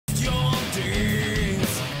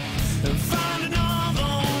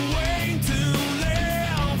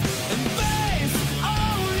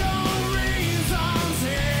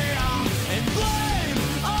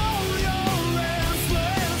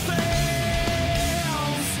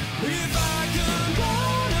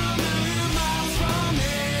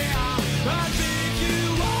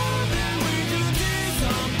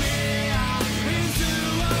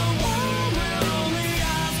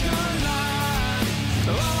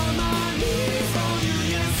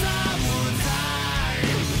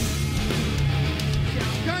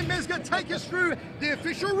take us through the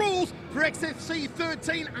official rules for XFC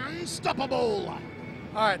 13 Unstoppable.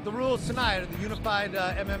 All right, the rules tonight are the unified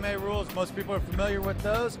MMA rules. Most people are familiar with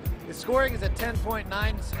those. The scoring is a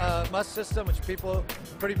 10.9 must system, which people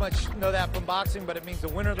pretty much know that from boxing, but it means the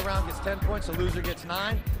winner of the round gets 10 points, the loser gets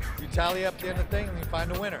 9. You tally up the end of the thing and you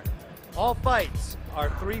find a winner. All fights are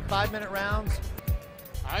 3 5-minute rounds.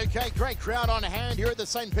 Okay, great crowd on hand here at the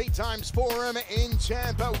St. Pete Times Forum in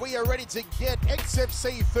Tampa. We are ready to get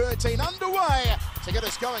XFC 13 underway. To get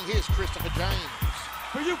us going, here's Christopher James.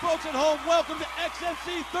 For you folks at home, welcome to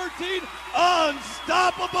XFC 13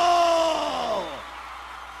 Unstoppable!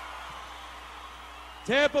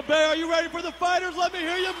 Tampa Bay, are you ready for the fighters? Let me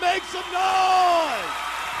hear you make some noise!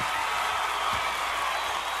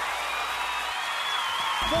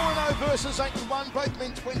 4-0 versus 8-1, both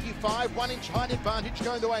men 25, 1-inch height advantage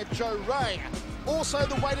going the way of Joe Ray. Also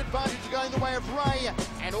the weight advantage going the way of Ray,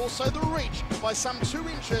 and also the reach by some 2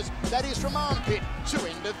 inches, that is from armpit to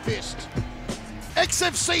end of fist.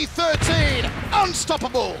 XFC 13,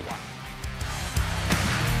 Unstoppable!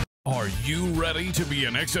 Are you ready to be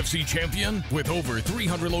an XFC champion? With over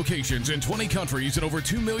 300 locations in 20 countries and over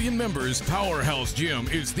 2 million members, Powerhouse Gym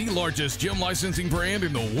is the largest gym licensing brand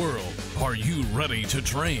in the world. Are you ready to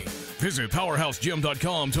train? Visit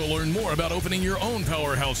PowerhouseGym.com to learn more about opening your own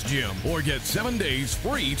Powerhouse Gym or get 7 days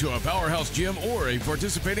free to a Powerhouse Gym or a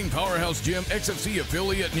participating Powerhouse Gym XFC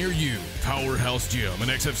affiliate near you. Powerhouse Gym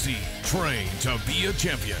and XFC. Train to be a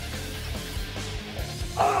champion.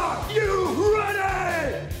 Are you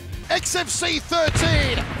ready? XFC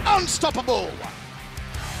 13, Unstoppable!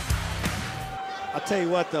 I'll tell you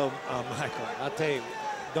what though, Michael, I'll tell you,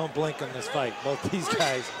 don't blink on this fight. Both these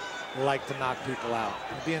guys like to knock people out.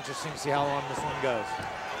 It'll be interesting to see how long this one goes.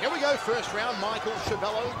 Here we go, first round. Michael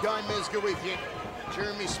Chavello, Guy Mesga with you.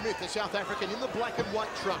 Jeremy Smith, the South African, in the black and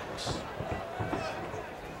white trunks.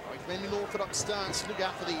 Men in orthodox stance. Look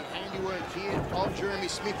out for the handiwork here of Jeremy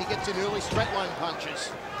Smith. He gets in early straight line punches.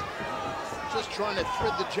 Just trying to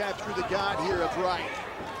thread the jab through the guard here of Ray.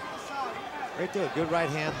 Right there, good right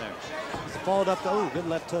hand there. He's followed up, good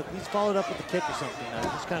left hook. He's followed up with a kick or something.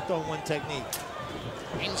 Just kind of throwing one technique.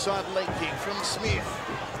 Inside leg kick from Smith.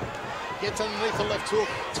 Gets underneath the left hook.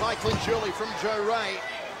 Tie clinch early from Joe Ray.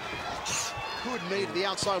 Good knee to the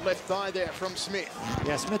outside left thigh there from Smith.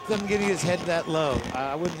 Yeah, Smith doesn't get his head that low.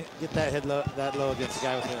 I wouldn't get that head that low against a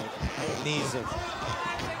guy with the knees of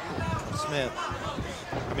Smith.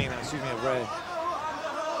 Excuse me, of Ray.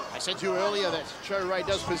 I said to you earlier that Joe Ray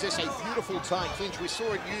does possess a beautiful tie clinch. We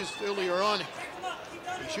saw it used earlier on.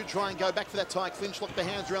 He should try and go back for that tie clinch, lock the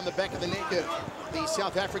hands around the back of the neck of the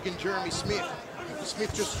South African Jeremy Smith.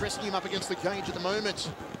 Smith just stressing him up against the cage at the moment.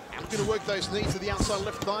 And going to work those knees to the outside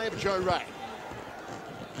left thigh of Joe Ray.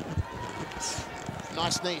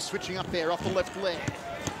 Nice knee, switching up there off the left leg.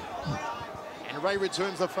 And Ray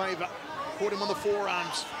returns the favor. Caught him on the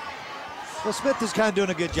forearms. Well, Smith is kind of doing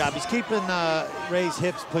a good job. He's keeping Ray's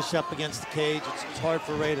hips pushed up against the cage. It's hard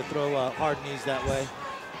for Ray to throw hard knees that way.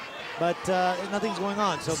 But nothing's going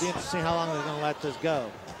on, so it'll be interesting how long they're going to let this go.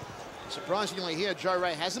 Surprisingly here, Joe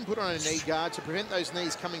Ray hasn't put on a knee guard to prevent those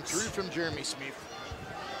knees coming through from Jeremy Smith.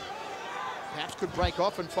 Perhaps could break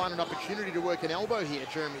off and find an opportunity to work an elbow here,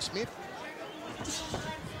 Jeremy Smith.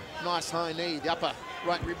 Nice high knee, the upper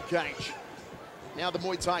right rib cage. Now the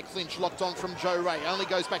Muay Thai clinch locked on from Joe Ray. Only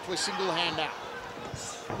goes back to a single hander.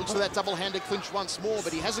 Looks for that double-handed clinch once more,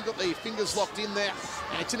 but he hasn't got the fingers locked in there,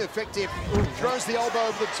 and it's ineffective. Throws the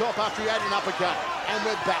elbow over the top after he had an uppercut, and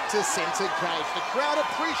we're back to center cage. The crowd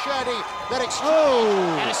appreciating that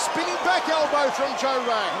exchange, and a spinning back elbow from Joe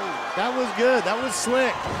Ray. That was good. That was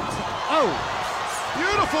slick.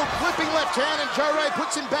 Beautiful clipping left hand, and Joe Ray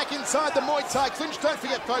puts him back inside the Muay Thai clinch. Don't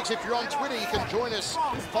forget, folks, if you're on Twitter, you can join us.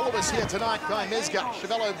 Follow us here tonight. Guy Mesga,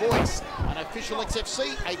 Chavello Voice, unofficial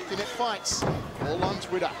XFC, 8-minute fights, all on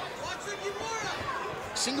Twitter.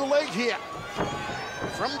 Single leg here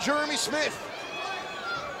from Jeremy Smith.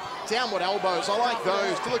 Downward elbows, I like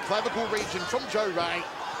those, to the clavicle region from Joe Ray.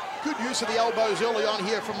 Good use of the elbows early on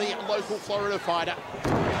here from the local Florida fighter.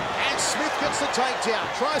 And Smith gets the takedown,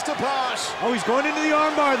 tries to pass. Oh, he's going into the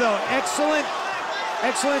armbar though. Excellent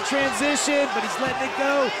transition, but he's letting it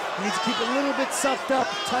go. He needs to keep it a little bit sucked up,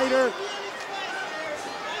 tighter.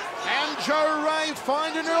 And Joe Ray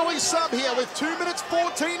find an early sub here with 2 minutes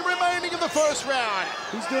 14 remaining in the first round.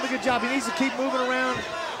 He's doing a good job. He needs to keep moving around.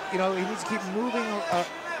 You know, he needs to keep moving.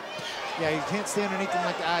 Yeah, you can't stay underneath him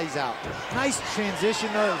like the eyes out. Nice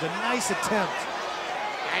transition though. It was a nice attempt.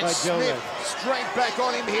 And Smith straight back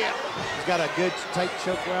on him here. He's got a good tight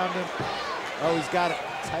choke around him. Oh, he's got it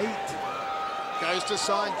tight. Goes to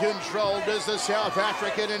side control, does the South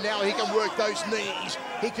African, and now he can work those knees.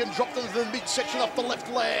 He can drop them to the midsection off the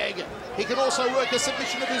left leg. He can also work a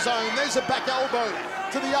submission of his own. There's a back elbow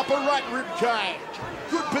to the upper right rib cage.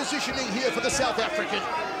 Good positioning here for the South African.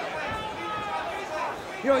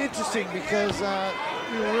 You know, interesting because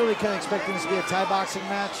we were really kind of expecting this to be a Thai boxing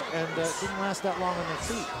match, and it didn't last that long on their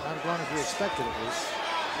feet. Not as long as we expected, at least.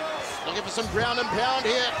 Looking for some ground and pound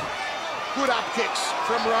here. Good up kicks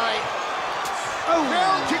from Ray. Oh,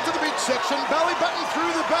 round kick to the midsection, belly button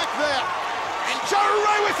through the back there. And Joe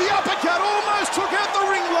Ray with the uppercut almost took out the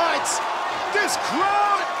ring lights. This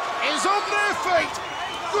crowd is on their feet.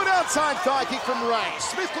 Good outside thigh kick from Ray.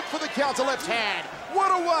 Smith looked for the counter left hand. What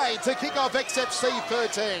a way to kick off XFC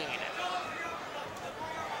 13.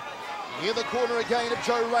 Near the corner again of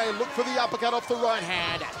Joe Ray. Look for the uppercut off the right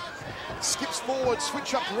hand. Skips forward,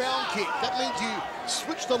 switch up round kick. That means you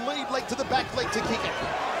switch the lead leg to the back leg to kick it.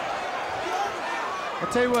 I'll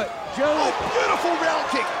tell you what, Joe... Oh, beautiful round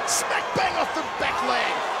kick. Smack bang off the back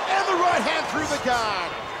leg. And the right hand through the guard.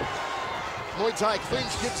 Muay Thai clinch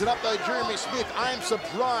gives it up though, Jeremy Smith. I am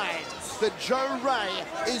surprised that Joe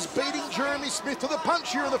Ray is beating Jeremy Smith to the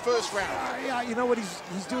punch here in the first round. Yeah, you know what,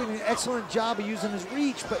 he's doing an excellent job of using his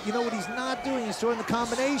reach, but you know what he's not doing? He's throwing the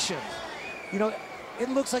combination. You know, it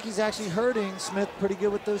looks like he's actually hurting Smith pretty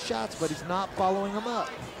good with those shots, but he's not following him up.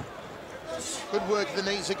 Good work the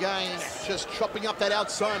knees again. Just chopping up that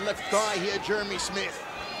outside left thigh here, Jeremy Smith.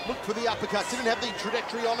 Looked for the uppercut. Didn't have the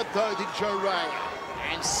trajectory on it though, did Joe Ray.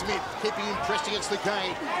 And Smith keeping him pressed against the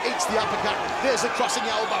cage. Eats the uppercut. There's a crossing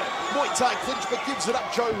elbow. Muay Thai clinch, but gives it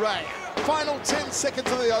up Joe Ray. Final 10 seconds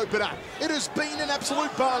of the opener. It has been an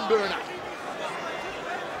absolute barn burner.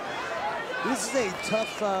 This is a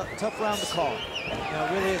tough round to call. You know,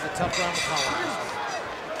 it really is a tough round to call.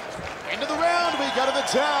 End of the round, we go to the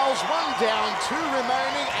towels. 1 down, 2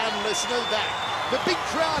 remaining, and listen to that. The big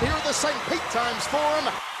crowd here at the St. Pete Times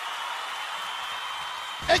Forum.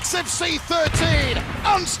 XFC 13,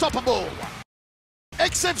 unstoppable.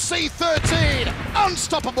 XFC 13,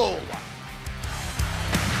 unstoppable.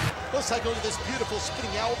 Let's take a look at this beautiful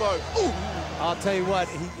spinning elbow. Ooh. I'll tell you what,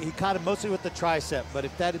 he caught him mostly with the tricep, but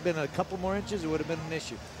if that had been a couple more inches, it would have been an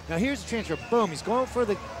issue. Now here's the transfer. Boom, he's going for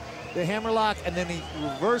the hammerlock, and then he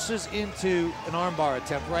reverses into an armbar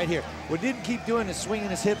attempt right here. What he didn't keep doing is swinging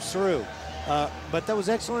his hips through. But that was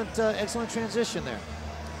excellent, excellent transition there.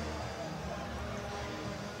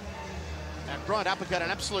 That right uppercut,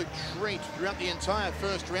 an absolute treat throughout the entire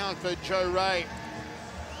first round for Joe Ray.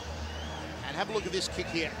 And have a look at this kick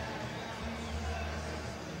here.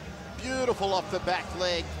 Beautiful off the back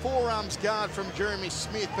leg. Forearms guard from Jeremy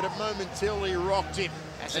Smith, but it momentarily rocked him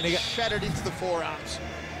as it shattered into the forearms.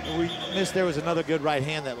 We missed, there was another good right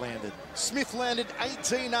hand that landed. Smith landed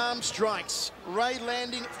 18 arm strikes. Ray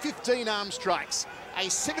landing 15 arm strikes. A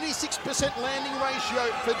 76% landing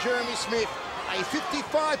ratio for Jeremy Smith. A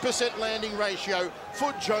 55% landing ratio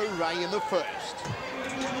for Joe Ray in the first.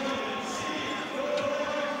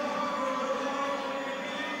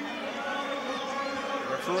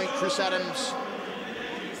 Referee Chris Adams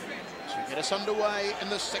to get us underway in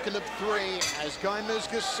the second of 3. As Guy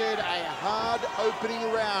Mesgus said, a hard opening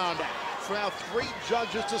round for our 3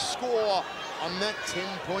 judges to score on that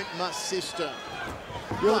 10-point must system.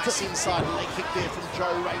 Nice inside leg kick there from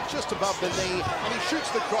Joe Ray, just above the knee, and he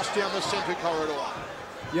shoots the cross down the center corridor.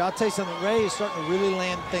 Yeah, I'll tell you something, Ray is starting to really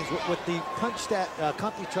land things. What the punch that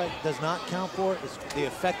CompuStrike does not count for is the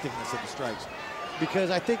effectiveness of the strikes,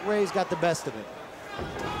 because I think Ray's got the best of it.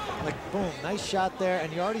 Like, boom, nice shot there,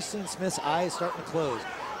 and you're already seeing Smith's eyes starting to close.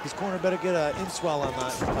 His corner better get an inswell on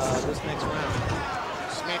this next round.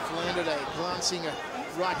 Smith landed a glancing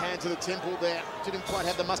right hand to the temple there. Didn't quite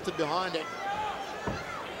have the mustard behind it.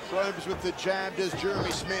 Probes with the jab does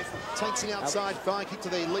Jeremy Smith. Takes an outside thigh kick to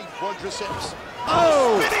the lead quadriceps.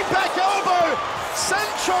 Oh! Spinning back elbow!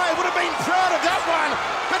 Sanchai would have been proud of that one,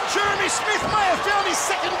 but Jeremy Smith may have found his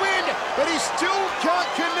second win, but he still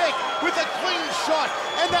can't connect with a clean shot,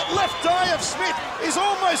 and that left eye of Smith is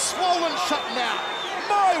almost swollen shut now.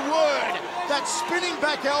 My word, that spinning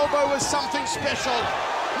back elbow was something special.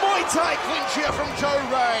 Muay Thai clinch here from Joe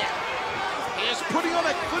Ray. He is putting on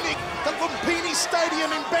a clinic that Lumpini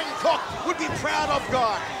Stadium in Bangkok would be proud of,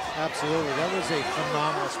 Guy. Absolutely, that was a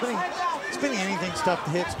phenomenal spinning anything's tough to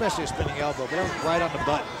hit, especially a spinning elbow, but that was right on the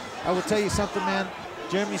button. I will tell you something, man.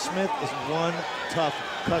 Jeremy Smith is one tough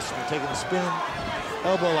customer, taking a spinning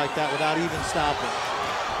elbow like that without even stopping.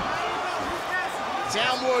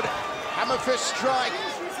 Downward, hammer fist strike.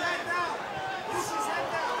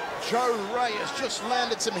 Joe Ray has just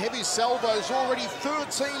landed some heavy salvos, already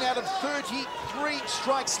 13 out of 33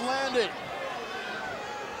 strikes landed.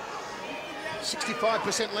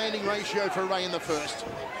 65% landing ratio for Ray in the first.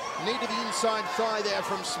 Knee to the inside thigh there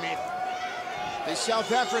from Smith. The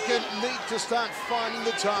South African needs to start finding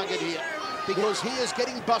the target here because he is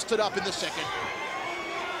getting busted up in the second.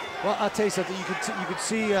 Well, I'll tell you something. You could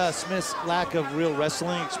see Smith's lack of real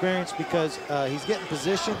wrestling experience because he's getting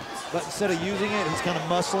position, but instead of using it, he's kind of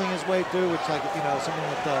muscling his way through, which, like, you know, someone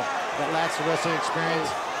with that lacks the wrestling experience.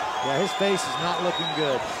 Yeah, his face is not looking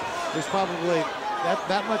good. There's probably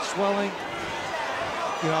that much swelling.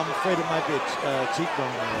 You know, I'm afraid it might be a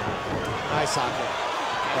cheekbone or eye socket.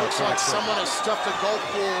 Looks like someone has stuffed a golf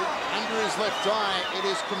ball under his left eye. It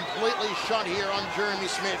is completely shut here on Jeremy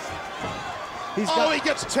Smith. He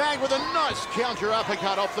gets tagged with a nice counter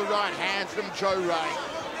uppercut off the right hand from Joe Ray.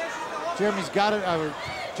 Jeremy's got to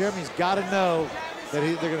know that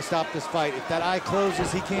they're going to stop this fight. If that eye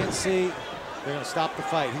closes, he can't see. They're going to stop the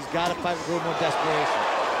fight. He's got to fight with a little more desperation.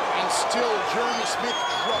 And still, Jeremy Smith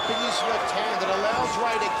dropping his left hand that allows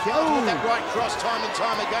Ray to counter with that right cross time and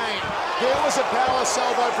time again. There was a power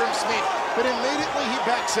salvo from Smith, but immediately he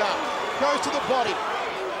backs up, goes to the body.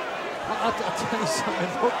 I'll tell you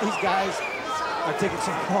something. Both these guys are taking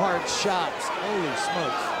some hard shots. Holy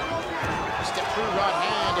smokes. Step through right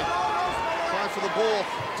hand. Try for the ball.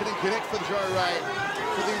 Didn't connect for Joe Ray.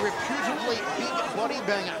 For the reputably big body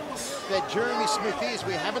banger that Jeremy Smith is,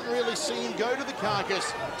 we haven't really seen him go to the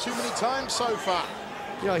carcass too many times so far.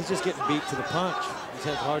 You know, he's just getting beat to the punch. He's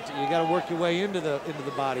had hard to, you got to work your way into the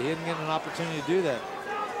body. He didn't get an opportunity to do that.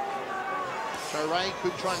 Joe Ray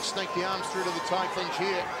could try and snake the arms through to the tie clinch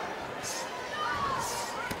here.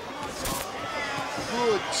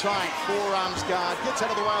 Good tight forearms guard. Gets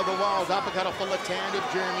out of the way of the wild uppercut off the left hand of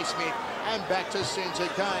Jeremy Smith. And back to center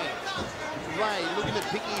cage. Ray looking to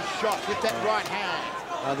pick his shot with that right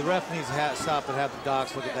hand. The ref needs to stop and have the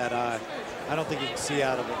docs look at that eye. I don't think he can see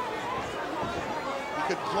out of it. You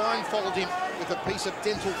could blindfold him with a piece of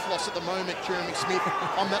dental floss at the moment, Jeremy Smith,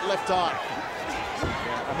 on that left eye.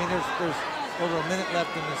 Yeah, I mean, there's over a minute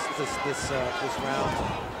left in this round.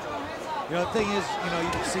 You know, the thing is, you know,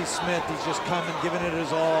 you can see Smith, he's just coming, giving it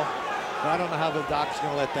his all. But I don't know how the doc's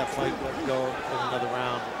going to let that fight go in another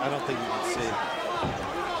round. I don't think you can see.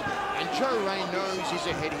 And Joe Ray knows he's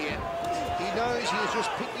ahead here. He knows he is just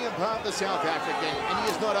picking apart the South African, and he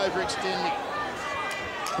is not overextending.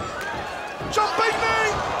 Jumping knee!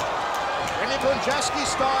 René Bonjaski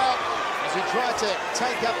style. As he tried to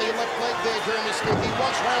take out the left leg there, Jeremy Smith. He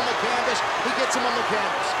wants Ray on the canvas. He gets him on the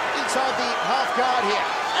canvas. Inside the half guard here.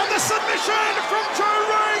 And the submission from Joe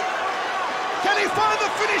Ray. Can he find the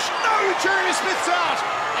finish? No, Jeremy Smith's out.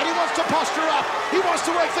 And he wants to posture up. He wants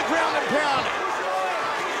to work the ground and pound.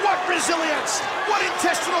 What resilience, what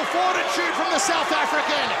intestinal fortitude from the South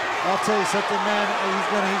African. I'll tell you something, man.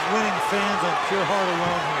 He's winning fans on pure heart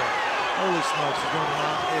alone here. Holy smokes, he's going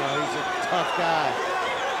on. You know, he's a tough guy.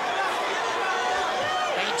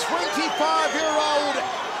 A 25-year-old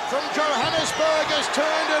from Johannesburg has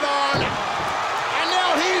turned it on. And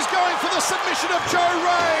now he's going for the submission of Joe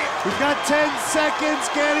Ray. He's got 10 seconds.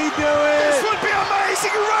 Can he do it? This would be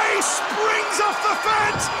amazing. Ray springs off the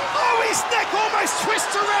fence. Oh, his neck almost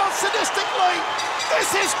twists around sadistically.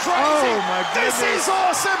 This is crazy. Oh, my goodness. This is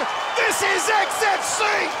awesome. This is XFC.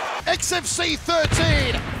 XFC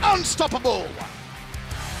 13, unstoppable.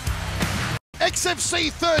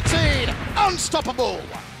 XFC 13, unstoppable.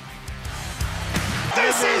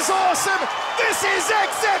 This is awesome. This is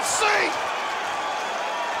XFC.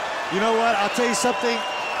 You know what? I'll tell you something.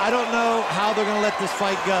 I don't know how they're going to let this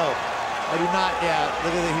fight go. I do not. Yeah,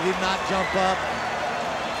 look at it. He did not jump up.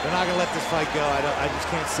 They're not going to let this fight go. I just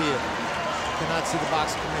can't see it. Cannot see the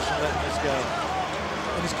boxing commission letting this go.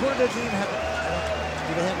 And his corner doesn't even have.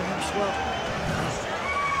 Do they have him in swell?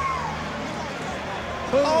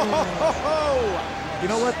 Oh! You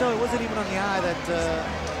know what though? It wasn't even on the eye that.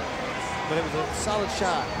 But it was a solid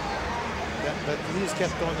shot. Yeah, but he just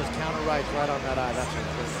kept throwing those counter rights right on that eye. That's what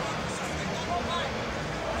it was.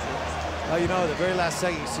 Oh, you know, the very last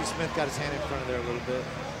second, you see Smith got his hand in front of there a little bit.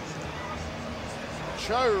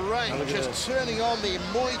 Joe Ray just turning on the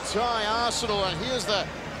Muay Thai arsenal, and here's the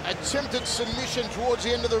attempted submission towards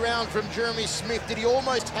the end of the round from Jeremy Smith. Did he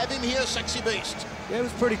almost have him here, sexy beast? Yeah, it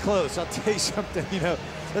was pretty close. I'll tell you something, you know,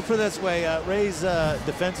 let's put it this way. Ray's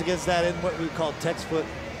defense against that in what we call textbook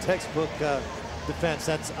defense.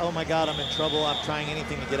 That's, oh my God, I'm in trouble. I'm trying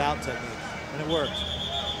anything to get out technique, and it worked.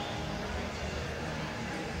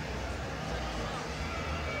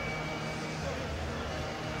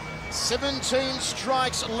 "17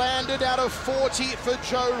 strikes landed out of 40 for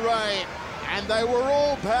Joe Ray, and they were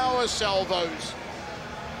all power salvos.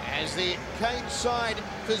 As the cage side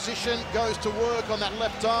physician goes to work on that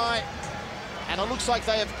left eye, And it looks like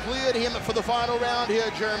they have cleared him for the final round here,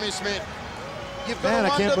 Jeremy Smith. You've got Man, to I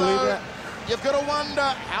wonder, can't believe though, that. you've got to wonder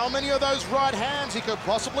how many of those right hands he could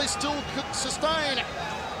possibly still sustain.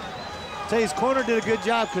 Tell you, his corner did a good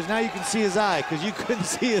job because now you can see his eye, because you couldn't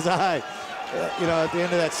see his eye, you know, at the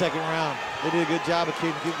end of that second round. They did a good job of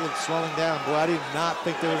keeping it slowing down. Boy, I did not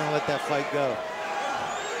think they were going to let that fight go.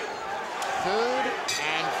 Third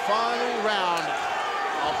and final round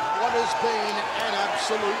of what has been an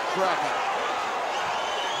absolute cracker.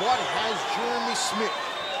 What has Jeremy Smith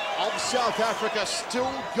of South Africa still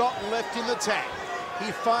got left in the tank?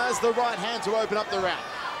 He fires the right hand to open up the round.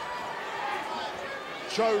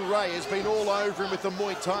 Joe Ray has been all over him with the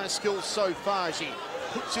Muay Thai skills so far as he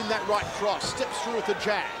puts in that right cross, steps through with the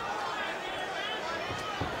jab.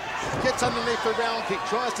 Gets underneath the round kick,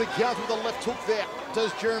 tries to counter with a left hook there.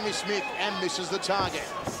 Does Jeremy Smith and misses the target.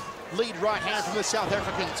 Lead right hand from the South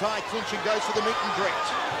African. Thai clinch and goes for the meet and greet.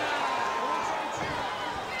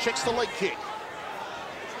 Checks the leg kick.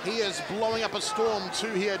 He is blowing up a storm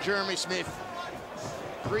too here, Jeremy Smith.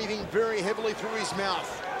 Breathing very heavily through his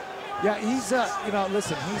mouth. Yeah, he's, you know,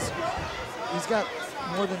 listen, he's got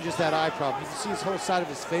more than just that eye problem. You can see his whole side of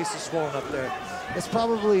his face is swollen up there. It's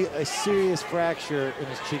probably a serious fracture in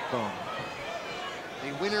his cheekbone.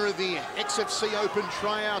 The winner of the XFC Open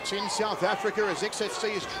tryouts in South Africa, as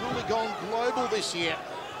XFC has truly gone global this year.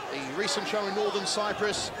 The recent show in Northern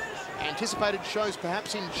Cyprus, anticipated shows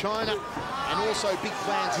perhaps in China, and also big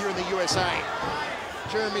plans here in the USA.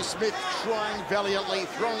 Jeremy Smith trying valiantly,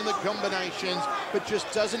 throwing the combinations, but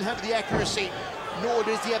just doesn't have the accuracy, nor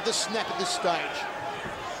does he have the snap at this stage.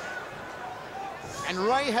 And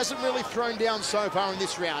Ray hasn't really thrown down so far in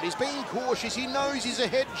this round. He's being cautious. He knows he's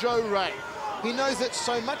ahead, Joe Ray. He knows that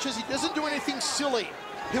so much as he doesn't do anything silly,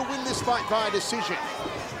 he'll win this fight by a decision.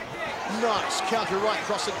 Nice counter right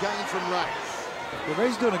cross again from Ray. Well,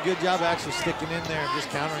 Ray's doing a good job of actually sticking in there and just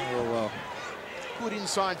countering real well. Good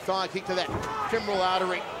inside thigh kick to that femoral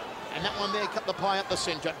artery. And that one there cut the pie up the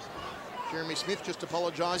centre. Jeremy Smith just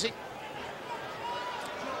apologising.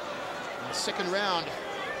 In the second round,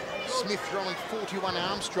 Smith throwing 41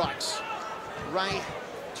 arm strikes. Ray,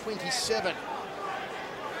 27.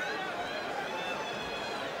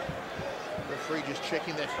 Referee just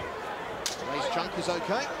checking that Ray's junk is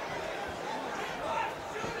okay.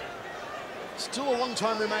 Still a long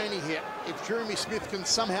time remaining here. If Jeremy Smith can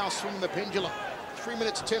somehow swing the pendulum. 3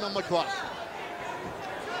 minutes 10 on the clock.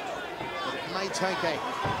 But it may take a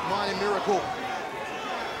minor miracle.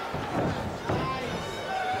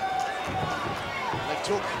 They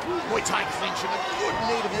took Muay Thai clinch and a good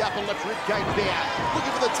knee to the upper left rib cage there.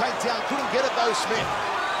 Looking for the takedown, couldn't get it though, Smith.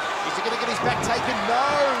 Is he going to get his back taken? No.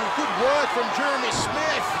 Good work from Jeremy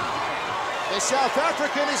Smith. The South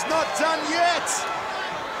African is not done yet.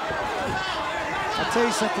 I'll tell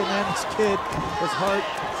you something, man. This kid was hurt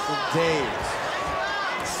for days.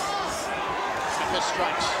 Smith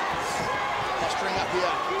strikes. Posturing up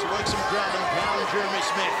here to work some ground and pound, Jeremy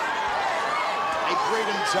Smith. They breed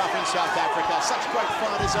him tough in South Africa. Such great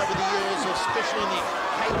fighters over the years, especially in the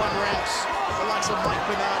K1 ranks. The likes of Mike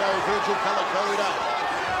Bernardo, Virgil Calacoda.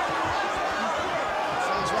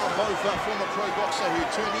 Francois Bofa, former pro boxer who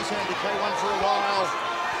turned his hand to K1 for a while.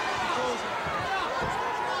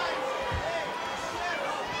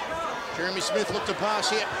 Jeremy Smith looked to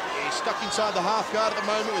pass here. He's stuck inside the half guard at the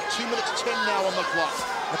moment with 2 minutes 10 now on the clock.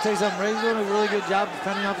 I'll tell you something, Ray's doing a really good job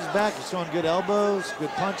defending off his back. He's throwing good elbows,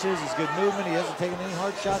 good punches, he's good movement. He hasn't taken any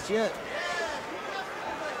hard shots yet.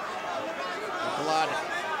 The blood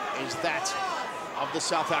is that of the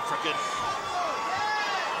South African.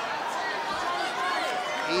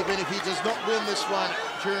 Even if he does not win this one,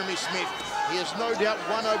 Jeremy Smith, he has no doubt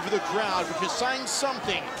won over the crowd, which is saying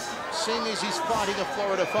something, seeing as he's fighting a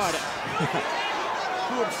Florida fighter.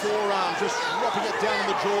 Good forearm, just dropping it down on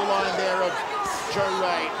the jawline there of Joe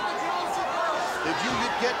Ray. The view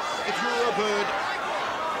you'd get if you were a bird.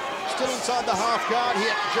 Still inside the half guard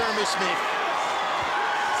here, Jeremy Smith.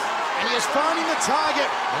 And he is finding the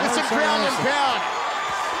target with some ground and pound.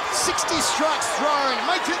 60 strikes thrown,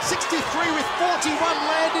 makes it 63 with 41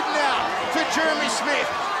 landed now for Jeremy Smith.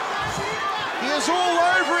 He is all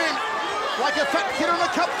over him like a fat kid on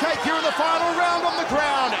a cupcake here in the final round on the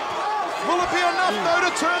ground. Will it be enough though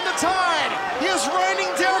to turn the tide? He is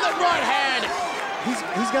raining down that right hand.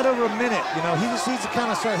 He's got over a minute, you know. He just needs to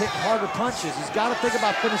kind of start hitting harder punches. He's got to think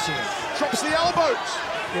about finishing him. Drops the elbows.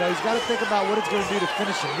 You know, he's got to think about what it's going to do to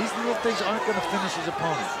finish him. These little things aren't going to finish his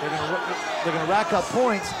opponent. They're going to rack up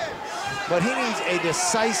points, but he needs a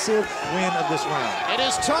decisive win of this round. It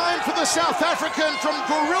is time for the South African from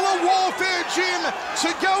Guerrilla Warfare Gym to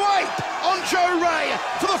go ape on Joe Ray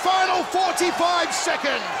for the final 45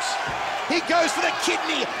 seconds. He goes for the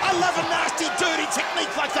kidney. I love a nasty, dirty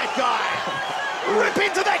technique like that guy. Rip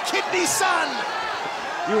into that kidney, son.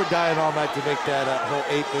 You were dying all night to make that whole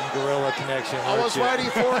ape and gorilla connection. I was waiting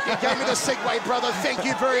for it. You gave me the segue, brother. Thank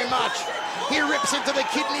you very much. He rips into the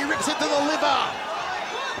kidney, rips into the liver.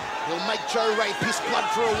 He'll make Joe Ray piss blood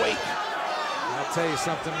for a week. I'll tell you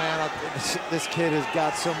something, man. This kid has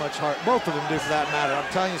got so much heart. Both of them do, for that matter. I'm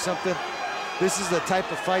telling you something. This is the type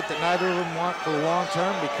of fight that neither of them want for the long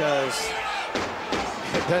term, because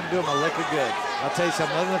it doesn't do them a lick of good. I'll tell you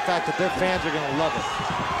something. Other than the fact that their fans are going to love it.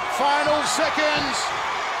 Final seconds.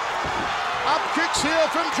 Up kicks here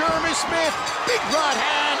from Jeremy Smith. Big right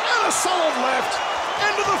hand and a solid left.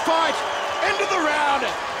 End of the fight. End of the round.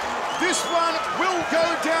 This one will go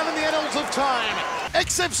down in the annals of time.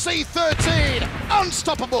 XFC 13,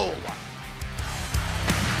 unstoppable.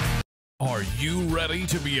 Are you ready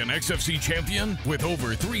to be an XFC champion? With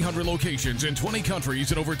over 300 locations in 20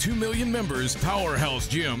 countries and over 2 million members, Powerhouse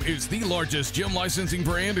Gym is the largest gym licensing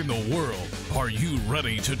brand in the world. Are you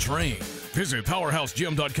ready to train? Visit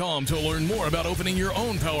PowerhouseGym.com to learn more about opening your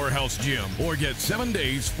own Powerhouse Gym, or get 7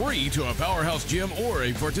 days free to a Powerhouse Gym or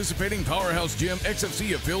a participating Powerhouse Gym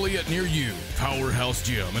XFC affiliate near you. Powerhouse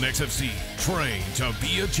Gym and XFC. Train to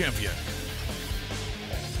be a champion.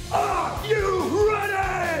 Are you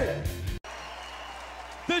ready?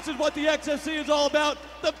 This is what the XFC is all about.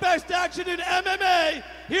 The best action in MMA.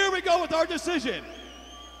 Here we go with our decision.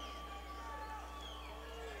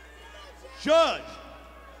 Judge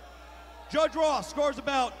Ross scores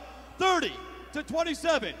about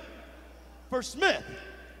 30-27 for Smith.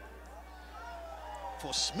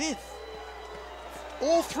 For Smith?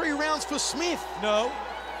 All 3 rounds for Smith? No.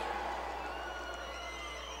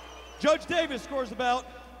 Judge Davis scores about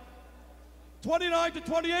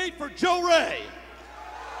 29-28 for Joe Ray.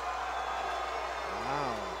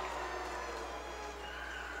 Wow.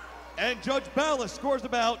 And Judge Ballas scores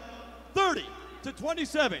about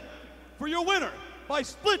 30-27 for your winner by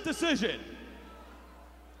split decision,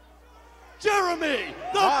 Jeremy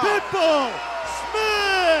the Pitbull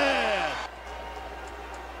Smith.